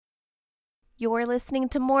You're listening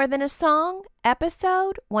to More Than a Song,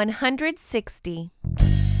 episode 160.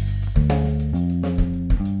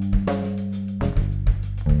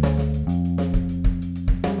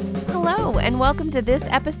 Hello, and welcome to this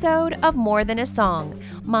episode of More Than a Song.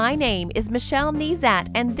 My name is Michelle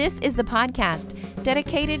Nezat, and this is the podcast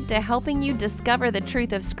dedicated to helping you discover the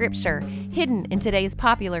truth of Scripture hidden in today's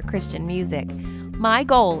popular Christian music. My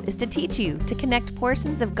goal is to teach you to connect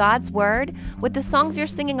portions of God's Word with the songs you're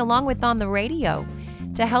singing along with on the radio,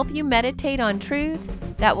 to help you meditate on truths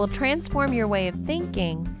that will transform your way of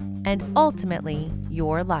thinking and ultimately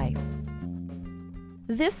your life.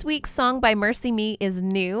 This week's song by MercyMe is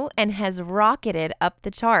new and has rocketed up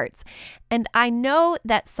the charts. And I know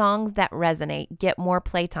that songs that resonate get more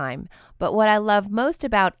playtime, but what I love most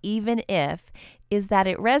about Even If is that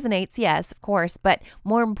it resonates, yes, of course, but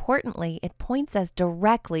more importantly, it points us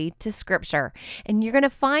directly to Scripture. And you're going to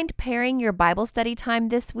find pairing your Bible study time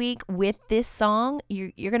this week with this song,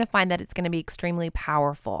 you're going to find that it's going to be extremely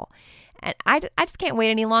powerful. And I just can't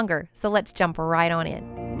wait any longer, so let's jump right on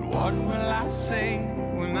in. But what will I say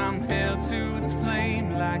when I'm held to the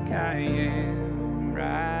flame like I am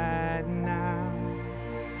right now?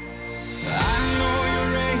 I know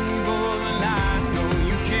you're able and I know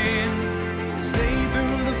you can save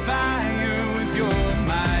through the fire with your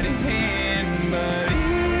mighty hand. But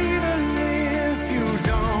even if you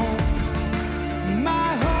don't,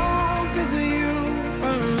 my hope is you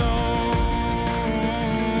alone.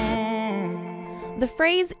 The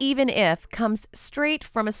phrase "even if" comes straight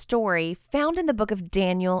from a story found in the book of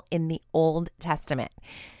Daniel in the Old Testament.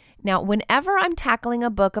 Now, whenever I'm tackling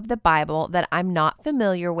a book of the Bible that I'm not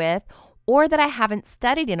familiar with or that I haven't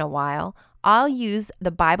studied in a while, I'll use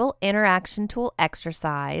the Bible Interaction Tool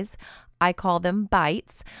exercise. I call them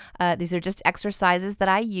bites. These are just exercises that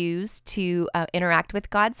I use to interact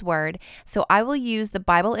with God's Word. So I will use the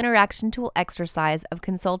Bible Interaction Tool exercise of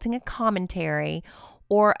consulting a commentary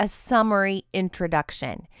or a summary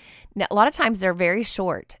introduction. Now, a lot of times they're very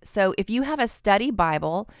short. So if you have a study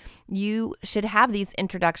Bible, you should have these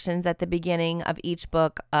introductions at the beginning of each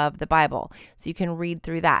book of the Bible, so you can read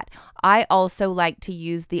through that. I also like to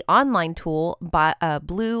use the online tool,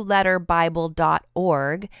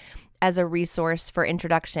 blueletterbible.org, as a resource for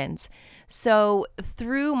introductions. So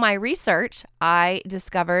through my research, I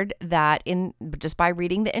discovered that just by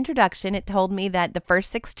reading the introduction, it told me that the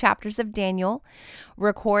first 6 chapters of Daniel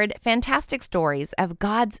record fantastic stories of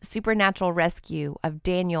God's supernatural rescue of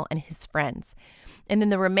Daniel and his friends. And then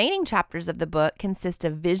the remaining chapters of the book consist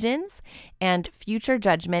of visions and future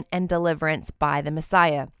judgment and deliverance by the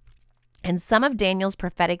Messiah. And some of Daniel's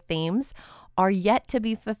prophetic themes are yet to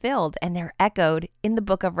be fulfilled, and they're echoed in the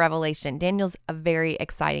book of Revelation. Daniel's a very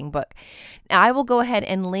exciting book. Now, I will go ahead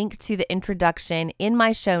and link to the introduction in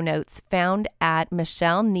my show notes found at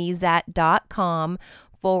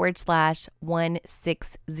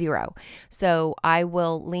michellenezat.com/160. So I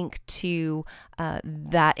will link to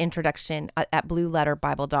that introduction at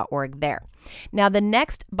blueletterbible.org there. Now, the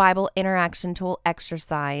next Bible Interaction Tool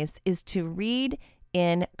exercise is to read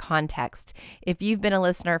in context. If you've been a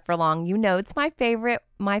listener for long, you know it's my favorite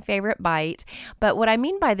bite. But what I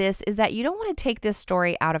mean by this is that you don't want to take this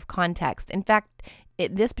story out of context. In fact,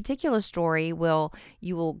 this particular story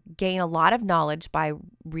you will gain a lot of knowledge by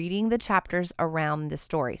reading the chapters around the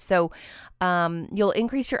story. So you'll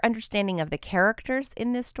increase your understanding of the characters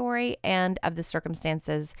in this story and of the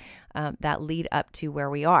circumstances that lead up to where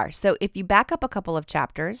we are. So if you back up a couple of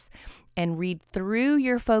chapters and read through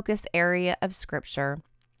your focus area of Scripture,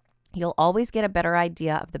 you'll always get a better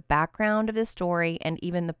idea of the background of the story and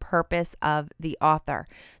even the purpose of the author.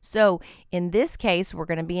 So in this case, we're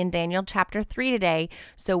going to be in Daniel chapter 3 today.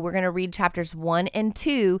 So we're going to read chapters 1 and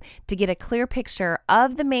 2 to get a clear picture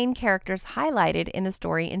of the main characters highlighted in the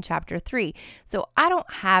story in chapter 3. So I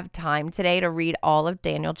don't have time today to read all of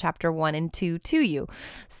Daniel chapter 1 and 2 to you.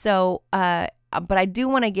 So, but I do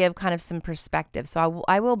want to give kind of some perspective. So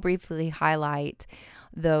I will briefly highlight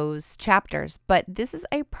those chapters, but this is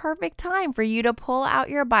a perfect time for you to pull out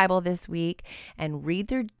your Bible this week and read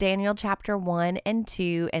through Daniel chapter 1 and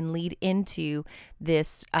 2 and lead into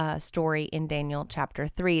this story in Daniel chapter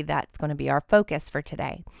 3. That's going to be our focus for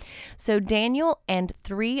today. So Daniel and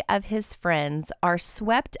 3 of his friends are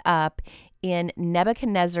swept up in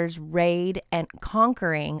Nebuchadnezzar's raid and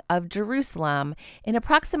conquering of Jerusalem in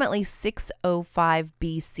approximately 605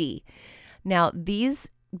 BC. Now, these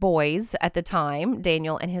boys at the time,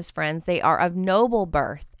 Daniel and his friends, they are of noble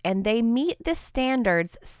birth and they meet the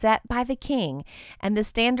standards set by the king. And the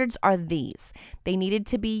standards are these: they needed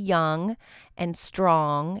to be young and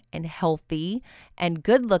strong and healthy and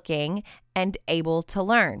good looking and able to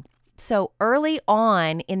learn. So early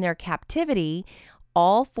on in their captivity,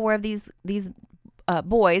 all four of these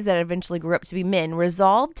boys that eventually grew up to be men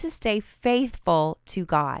resolved to stay faithful to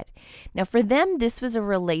God. Now, for them, this was a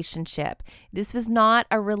relationship. This was not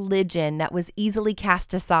a religion that was easily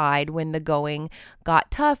cast aside when the going got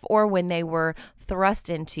tough or when they were thrust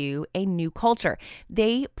into a new culture.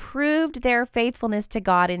 They proved their faithfulness to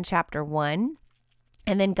God in chapter 1.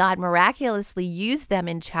 And then God miraculously used them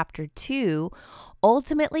in chapter 2,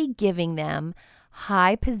 ultimately giving them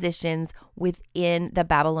high positions within the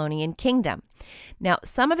Babylonian kingdom. Now,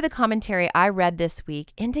 some of the commentary I read this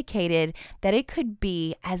week indicated that it could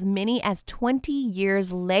be as many as 20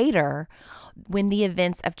 years later when the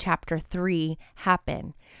events of chapter 3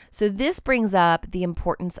 happen. So this brings up the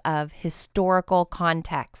importance of historical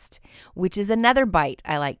context, which is another bite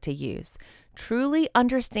I like to use. Truly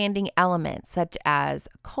understanding elements such as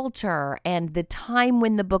culture and the time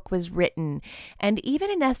when the book was written, and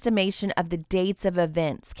even an estimation of the dates of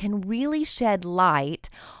events can really shed light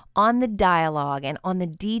on the dialogue and on the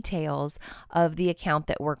details of the account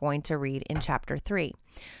that we're going to read in chapter 3.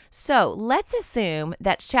 So let's assume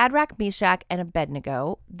that Shadrach, Meshach, and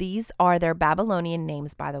Abednego, these are their Babylonian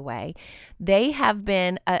names, by the way, they have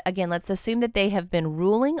been, again, let's assume that they have been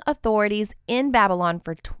ruling authorities in Babylon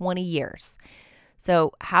for 20 years.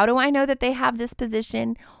 So how do I know that they have this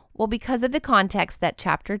position? Well, because of the context that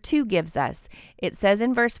chapter 2 gives us. It says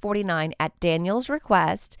in verse 49, at Daniel's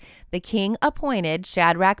request, the king appointed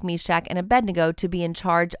Shadrach, Meshach, and Abednego to be in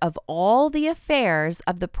charge of all the affairs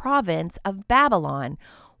of the province of Babylon,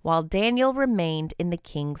 while Daniel remained in the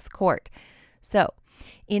king's court. So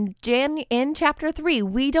in chapter 3,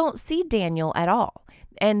 we don't see Daniel at all.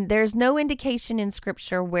 And there's no indication in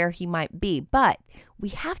scripture where he might be, but we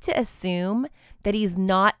have to assume that he's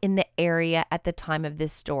not in the area at the time of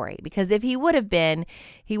this story, because if he would have been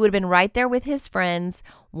right there with his friends,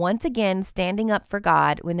 once again standing up for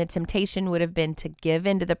God when the temptation would have been to give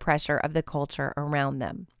into the pressure of the culture around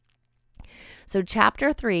them. So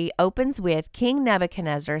chapter 3 opens with King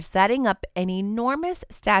Nebuchadnezzar setting up an enormous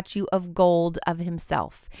statue of gold of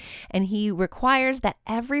himself, and he requires that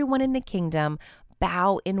everyone in the kingdom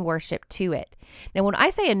bow in worship to it. Now, when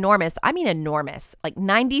I say enormous, I mean enormous, like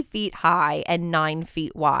 90 feet high and 9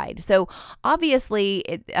 feet wide. So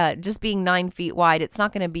obviously, just being 9 feet wide, it's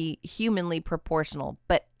not going to be humanly proportional,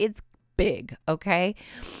 but it's big, okay?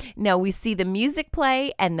 Now, we see the music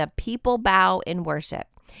play and the people bow in worship.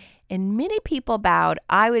 And many people bowed,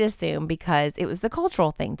 I would assume, because it was the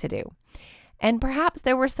cultural thing to do. And perhaps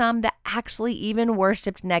there were some that actually even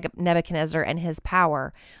worshiped Nebuchadnezzar and his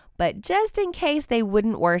power. But just in case they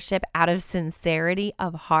wouldn't worship out of sincerity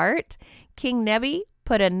of heart, King Nebi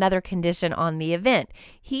put another condition on the event.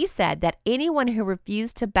 He said that anyone who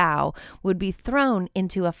refused to bow would be thrown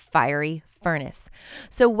into a fiery furnace.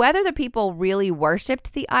 So whether the people really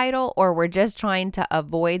worshiped the idol or were just trying to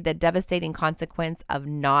avoid the devastating consequence of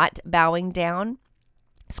not bowing down,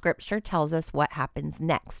 Scripture tells us what happens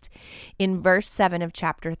next. In verse 7 of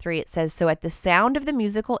chapter 3, it says, so at the sound of the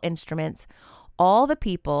musical instruments, all the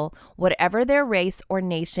people, whatever their race or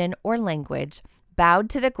nation or language, bowed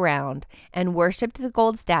to the ground and worshiped the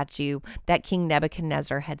gold statue that King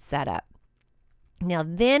Nebuchadnezzar had set up. Now,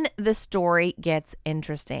 then the story gets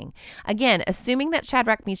interesting. Again, assuming that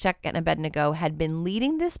Shadrach, Meshach, and Abednego had been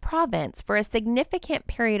leading this province for a significant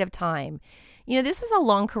period of time. This was a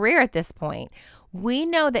long career at this point. We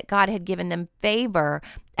know that God had given them favor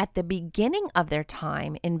at the beginning of their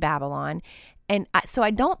time in Babylon. And so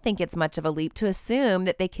I don't think it's much of a leap to assume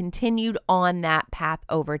that they continued on that path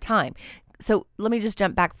over time. So let me just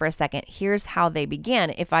jump back for a second. Here's how they began.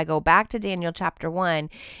 If I go back to Daniel chapter 1,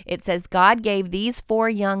 it says, God gave these 4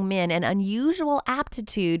 young men an unusual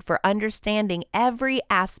aptitude for understanding every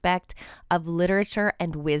aspect of literature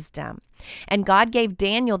and wisdom. And God gave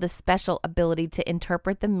Daniel the special ability to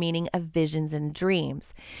interpret the meaning of visions and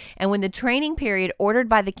dreams. And when the training period ordered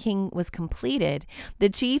by the king was completed, the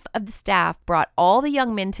chief of the staff brought all the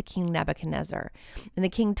young men to King Nebuchadnezzar. And the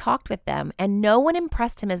king talked with them, and no one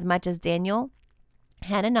impressed him as much as Daniel,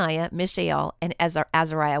 Hananiah, Mishael, and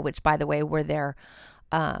Azariah, which, by the way, were their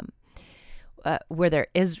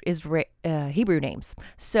Hebrew names.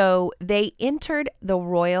 So they entered the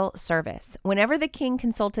royal service. Whenever the king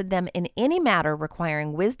consulted them in any matter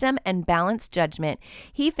requiring wisdom and balanced judgment,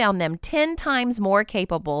 he found them 10 times more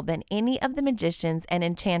capable than any of the magicians and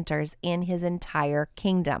enchanters in his entire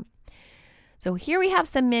kingdom. So here we have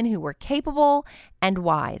some men who were capable and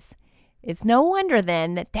wise. It's no wonder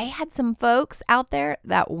then that they had some folks out there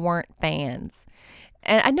that weren't fans.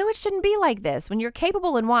 And I know it shouldn't be like this. When you're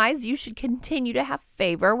capable and wise, you should continue to have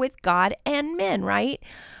favor with God and men, right?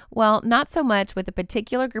 Well, not so much with a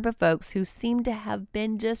particular group of folks who seem to have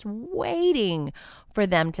been just waiting for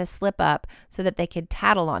them to slip up so that they could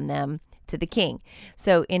tattle on them to the king.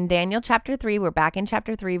 So in Daniel chapter 3, we're back in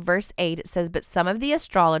chapter 3, verse 8, it says, "But some of the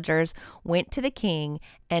astrologers went to the king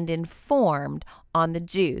and informed on the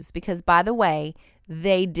Jews," because, by the way,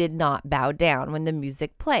 they did not bow down when the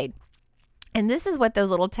music played. And this is what those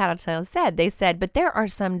little tattletales said. They said, "But there are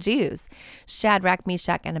some Jews, Shadrach,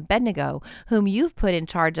 Meshach, and Abednego, whom you've put in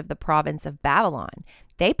charge of the province of Babylon.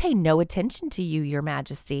 They pay no attention to you, your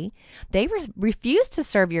majesty. They refuse to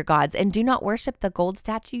serve your gods and do not worship the gold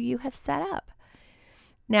statue you have set up."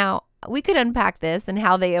 Now, we could unpack this and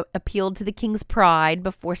how they appealed to the king's pride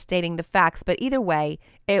before stating the facts, but either way,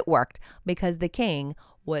 it worked because the king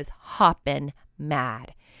was hopping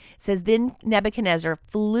mad. It says, "Then Nebuchadnezzar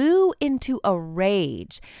flew into a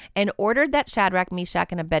rage and ordered that Shadrach,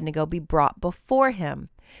 Meshach, and Abednego be brought before him.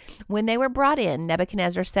 When they were brought in,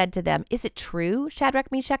 Nebuchadnezzar said to them, 'Is it true,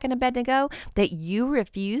 Shadrach, Meshach, and Abednego, that you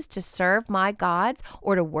refuse to serve my gods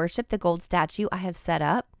or to worship the gold statue I have set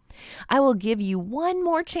up? I will give you one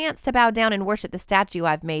more chance to bow down and worship the statue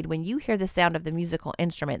I've made when you hear the sound of the musical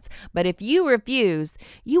instruments. But if you refuse,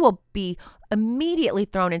 you will be immediately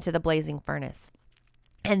thrown into the blazing furnace.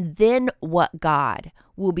 And then what God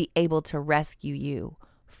will be able to rescue you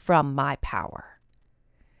from my power?'"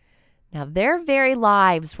 Now, their very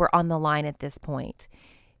lives were on the line at this point.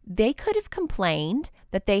 They could have complained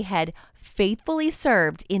that they had faithfully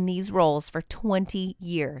served in these roles for 20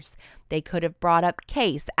 years. They could have brought up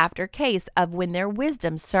case after case of when their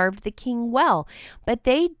wisdom served the king well, but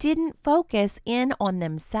they didn't focus in on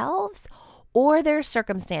themselves or their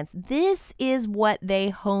circumstance. This is what they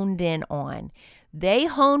honed in on. They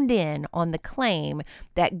honed in on the claim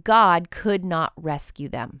that God could not rescue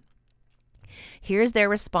them. Here's their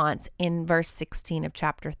response in verse 16 of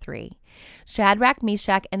chapter 3. "Shadrach,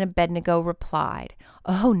 Meshach, and Abednego replied,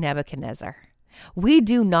 'O Nebuchadnezzar, we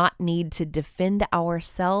do not need to defend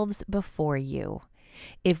ourselves before you.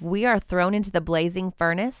 If we are thrown into the blazing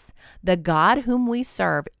furnace, the God whom we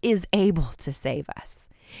serve is able to save us.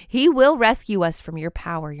 He will rescue us from your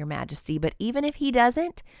power, your majesty. But even if he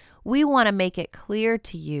doesn't, we want to make it clear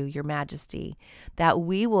to you, your majesty, that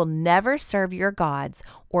we will never serve your gods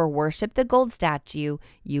or worship the gold statue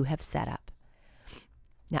you have set up.'"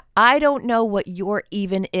 Now, I don't know what your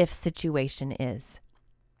even if situation is.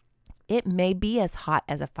 It may be as hot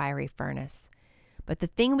as a fiery furnace. But the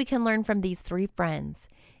thing we can learn from these three friends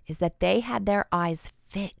is that they had their eyes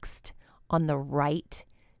fixed on the right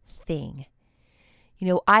thing. You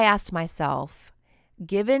know, I asked myself,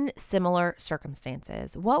 given similar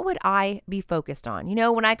circumstances, what would I be focused on? You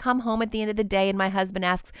know, when I come home at the end of the day and my husband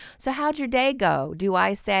asks, "So how'd your day go?" Do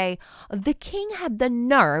I say, "The king had the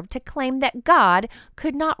nerve to claim that God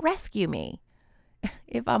could not rescue me"?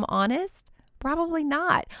 If I'm honest, probably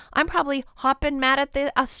not. I'm probably hopping mad at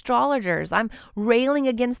the astrologers. I'm railing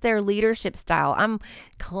against their leadership style. I'm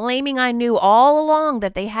claiming I knew all along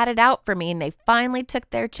that they had it out for me and they finally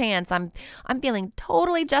took their chance. I'm feeling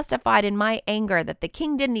totally justified in my anger that the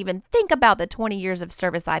king didn't even think about the 20 years of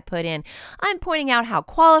service I put in. I'm pointing out how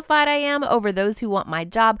qualified I am over those who want my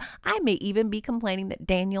job. I may even be complaining that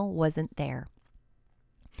Daniel wasn't there.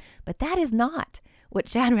 But that is not what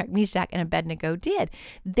Shadrach, Meshach, and Abednego did.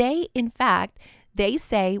 They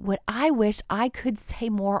say what I wish I could say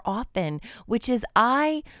more often, which is,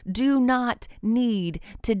 I do not need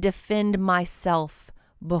to defend myself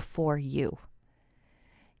before you.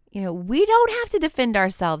 You know, we don't have to defend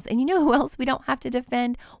ourselves. And you know who else we don't have to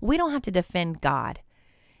defend? We don't have to defend God.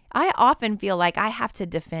 I often feel like I have to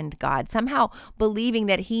defend God, somehow believing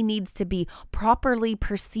that he needs to be properly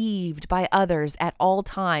perceived by others at all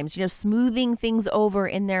times, you know, smoothing things over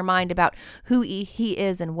in their mind about who he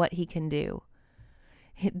is and what he can do.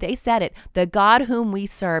 They said it. The God whom we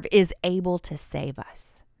serve is able to save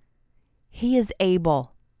us. He is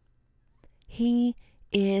able. He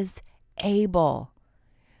is able.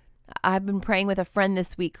 I've been praying with a friend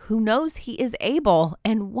this week who knows he is able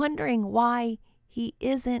and wondering why he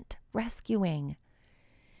isn't rescuing.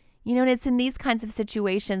 You know, and it's in these kinds of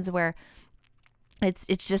situations where it's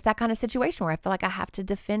just that kind of situation where I feel like I have to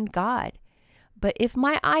defend God. But if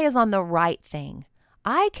my eye is on the right thing,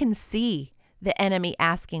 I can see the enemy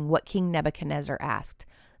asking what King Nebuchadnezzar asked.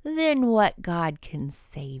 Then what God can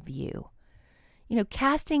save you? You know,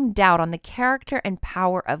 casting doubt on the character and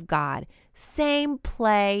power of God. Same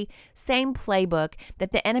playbook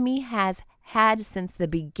that the enemy has had since the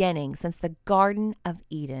beginning, since the Garden of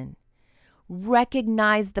Eden.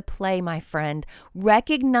 Recognize the play, my friend.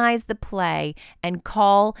 Recognize the play and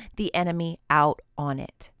call the enemy out on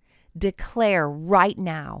it. Declare right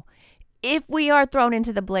now, If we are thrown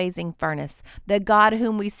into the blazing furnace, the God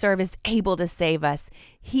whom we serve is able to save us.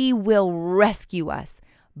 He will rescue us.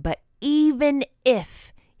 But even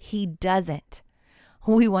if he doesn't,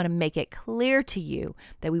 we want to make it clear to you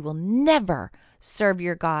that we will never serve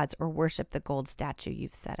your gods or worship the gold statue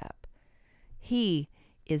you've set up. He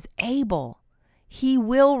is able. He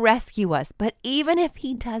will rescue us. But even if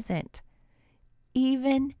he doesn't,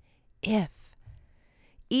 even if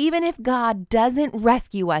God doesn't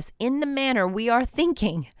rescue us in the manner we are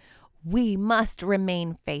thinking, we must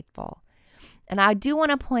remain faithful. And I do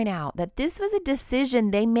want to point out that this was a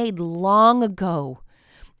decision they made long ago,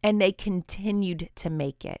 and they continued to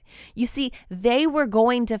make it. You see, they were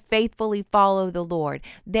going to faithfully follow the Lord.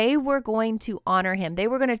 They were going to honor him. They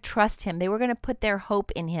were going to trust him. They were going to put their hope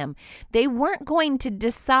in him. They weren't going to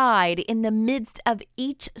decide in the midst of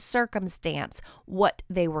each circumstance what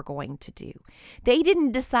they were going to do. They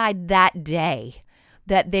didn't decide that day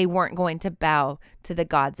that they weren't going to bow to the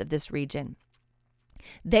gods of this region.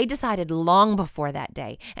 They decided long before that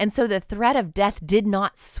day. And so the threat of death did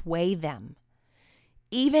not sway them.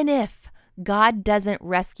 Even if God doesn't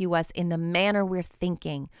rescue us in the manner we're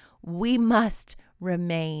thinking, we must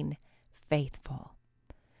remain faithful.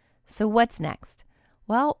 So what's next?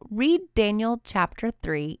 Well, read Daniel chapter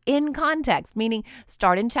 3 in context, meaning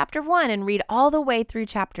start in chapter 1 and read all the way through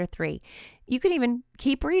chapter 3. You can even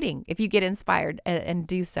keep reading if you get inspired and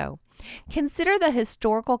do so. Consider the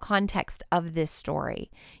historical context of this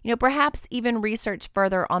story. Perhaps even research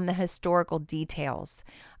further on the historical details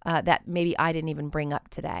that maybe I didn't even bring up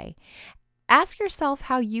today. Ask yourself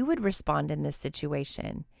how you would respond in this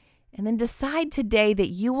situation. And then decide today that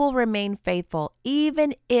you will remain faithful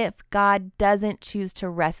even if God doesn't choose to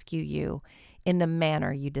rescue you in the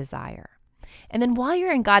manner you desire. And then while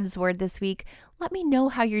you're in God's Word this week, let me know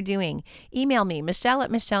how you're doing. Email me,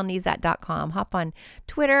 Michelle@MichelleNezat.com. Hop on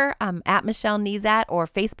Twitter, at Michelle Nezat, or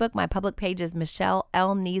Facebook. My public page is Michelle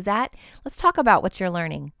L. Nezat. Let's talk about what you're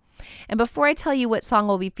learning. And before I tell you what song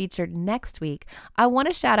will be featured next week, I want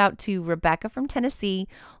to shout out to Rebecca from Tennessee,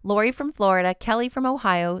 Lori from Florida, Kelly from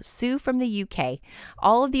Ohio, Sue from the UK.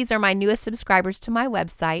 All of these are my newest subscribers to my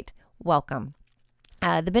website. Welcome.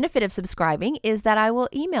 The benefit of subscribing is that I will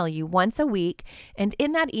email you once a week, and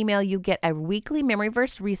in that email you get a weekly memory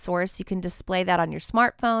verse resource. You can display that on your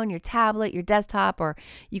smartphone, your tablet, your desktop, or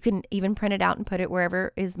you can even print it out and put it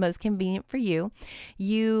wherever is most convenient for you.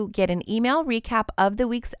 You get an email recap of the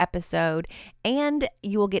week's episode, and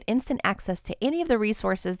you will get instant access to any of the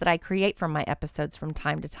resources that I create from my episodes from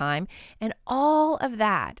time to time. And all of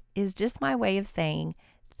that is just my way of saying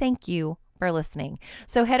thank you for listening.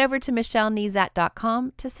 So head over to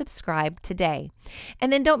MichelleNezat.com to subscribe today.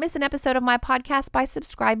 And then don't miss an episode of my podcast by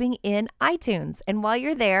subscribing in iTunes. And while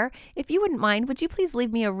you're there, if you wouldn't mind, would you please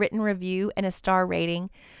leave me a written review and a star rating?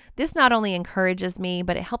 This not only encourages me,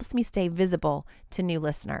 but it helps me stay visible to new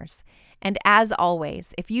listeners. And as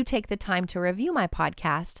always, if you take the time to review my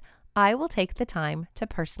podcast, I will take the time to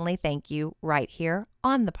personally thank you right here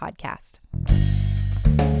on the podcast.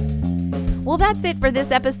 Well, that's it for this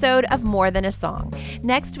episode of More Than a Song.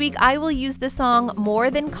 Next week, I will use the song More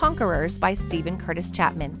Than Conquerors by Stephen Curtis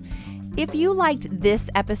Chapman. If you liked this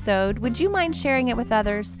episode, would you mind sharing it with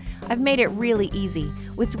others? I've made it really easy.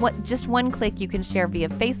 With just one click, you can share via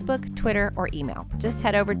Facebook, Twitter, or email. Just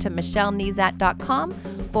head over to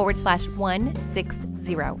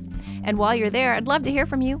MichelleNezat.com/160. And while you're there, I'd love to hear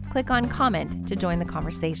from you. Click on comment to join the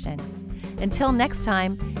conversation. Until next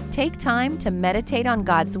time, take time to meditate on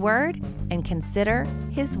God's Word and consider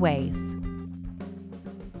His ways.